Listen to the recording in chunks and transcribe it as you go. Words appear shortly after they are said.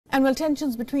And while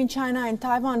tensions between China and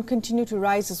Taiwan continue to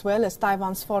rise as well, as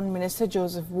Taiwan's Foreign Minister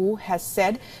Joseph Wu has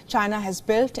said, China has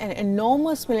built an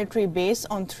enormous military base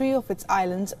on 3 of its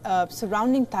islands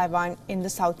surrounding Taiwan in the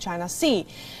South China Sea.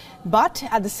 But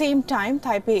at the same time,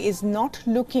 Taipei is not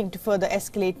looking to further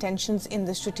escalate tensions in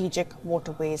the strategic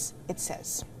waterways, it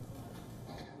says.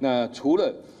 In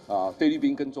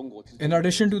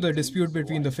addition to the dispute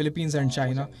between the Philippines and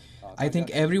China, I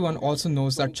think everyone also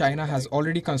knows that China has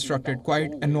already constructed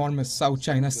quite enormous South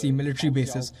China Sea military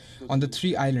bases on the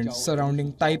 3 islands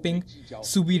surrounding Taipei,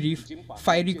 Subi Reef,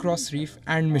 Fiery Cross Reef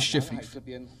and Mischief Reef,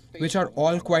 which are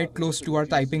all quite close to our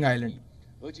Taipei Island.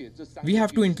 We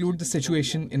have to include the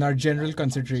situation in our general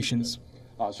considerations.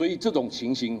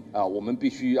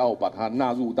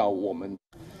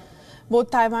 Both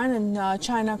Taiwan and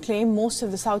China claim most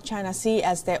of the South China Sea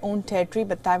as their own territory,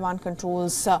 but Taiwan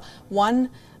controls one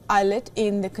islet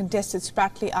in the contested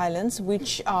Spratly Islands,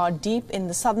 which are deep in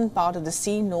the southern part of the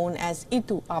sea, known as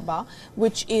Itu Aba,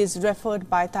 which is referred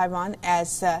by Taiwan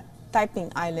as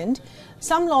Taipei Island.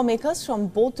 Some lawmakers from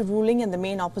both the ruling and the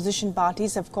main opposition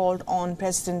parties have called on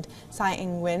President Tsai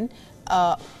Ing-wen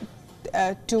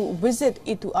to visit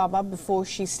Itu Aba before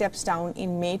she steps down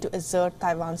in May to assert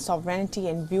Taiwan's sovereignty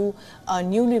and view a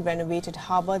newly renovated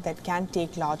harbour that can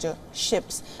take larger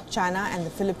ships. China and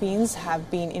the Philippines have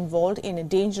been involved in a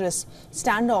dangerous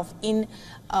standoff in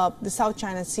the South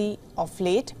China Sea of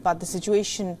late, but the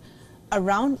situation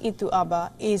around Itu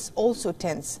Aba is also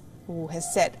tense, Wu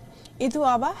has said. Itu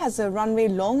Aba has a runway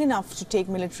long enough to take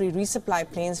military resupply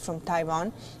planes from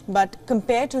Taiwan, but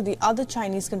compared to the other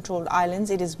Chinese-controlled islands,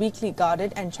 it is weakly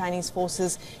guarded and Chinese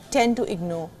forces tend to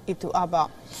ignore Itu Aba.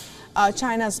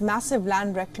 China's massive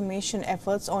land reclamation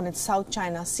efforts on its South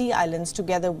China Sea islands,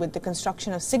 together with the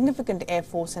construction of significant air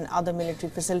force and other military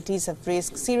facilities, have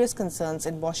raised serious concerns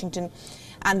in Washington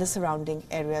and the surrounding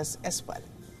areas as well.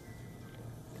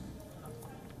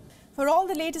 For all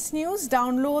the latest news,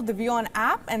 download the WION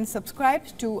app and subscribe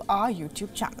to our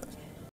YouTube channel.